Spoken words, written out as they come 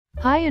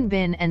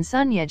Hyunbin and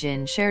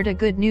Sonyejin shared a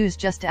good news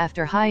just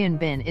after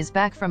Hyunbin is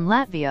back from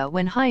Latvia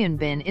when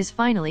Hyunbin is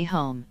finally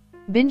home.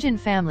 Binjin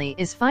family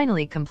is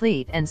finally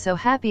complete and so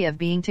happy of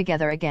being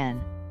together again.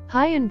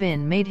 Hyunbin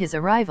made his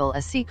arrival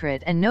a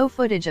secret and no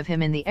footage of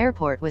him in the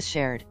airport was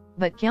shared,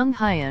 but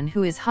Hyun,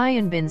 who is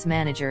Hyunbin's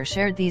manager,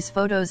 shared these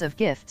photos of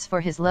gifts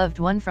for his loved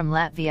one from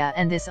Latvia,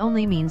 and this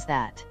only means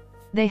that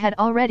they had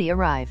already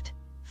arrived.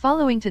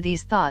 Following to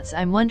these thoughts,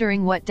 I'm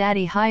wondering what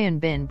daddy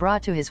Hyunbin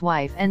brought to his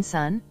wife and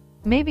son.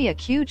 Maybe a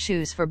cute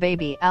shoes for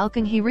baby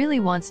Alkung he really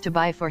wants to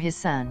buy for his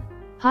son.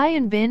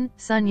 Hyunbin,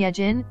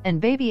 Ye-Jin,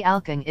 and baby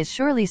Alkung is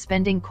surely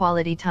spending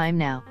quality time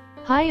now.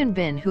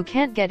 Hyunbin, who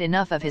can't get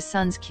enough of his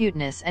son's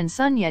cuteness, and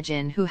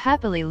Ye-Jin, who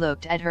happily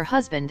looked at her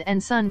husband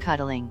and son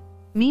cuddling.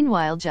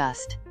 Meanwhile,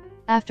 just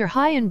after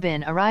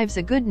Hyunbin arrives,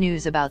 a good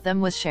news about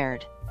them was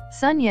shared.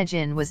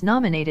 Ye-Jin was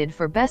nominated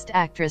for Best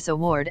Actress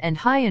Award and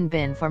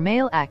Hyunbin for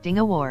Male Acting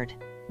Award.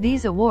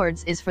 These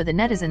awards is for the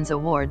Netizens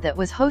Award that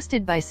was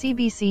hosted by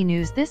CBC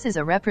News. This is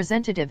a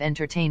representative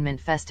entertainment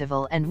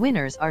festival and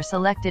winners are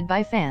selected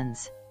by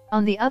fans.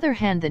 On the other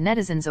hand, the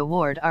Netizens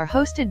Award are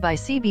hosted by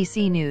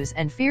CBC News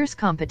and fierce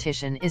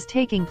competition is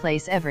taking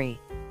place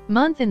every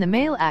month in the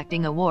Male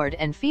Acting Award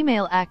and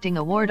Female Acting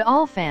Award.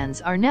 All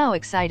fans are now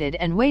excited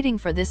and waiting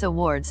for this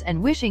awards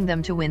and wishing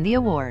them to win the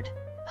award.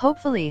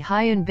 Hopefully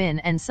Hyunbin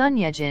and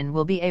Ye-Jin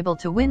will be able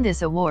to win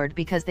this award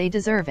because they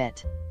deserve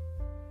it.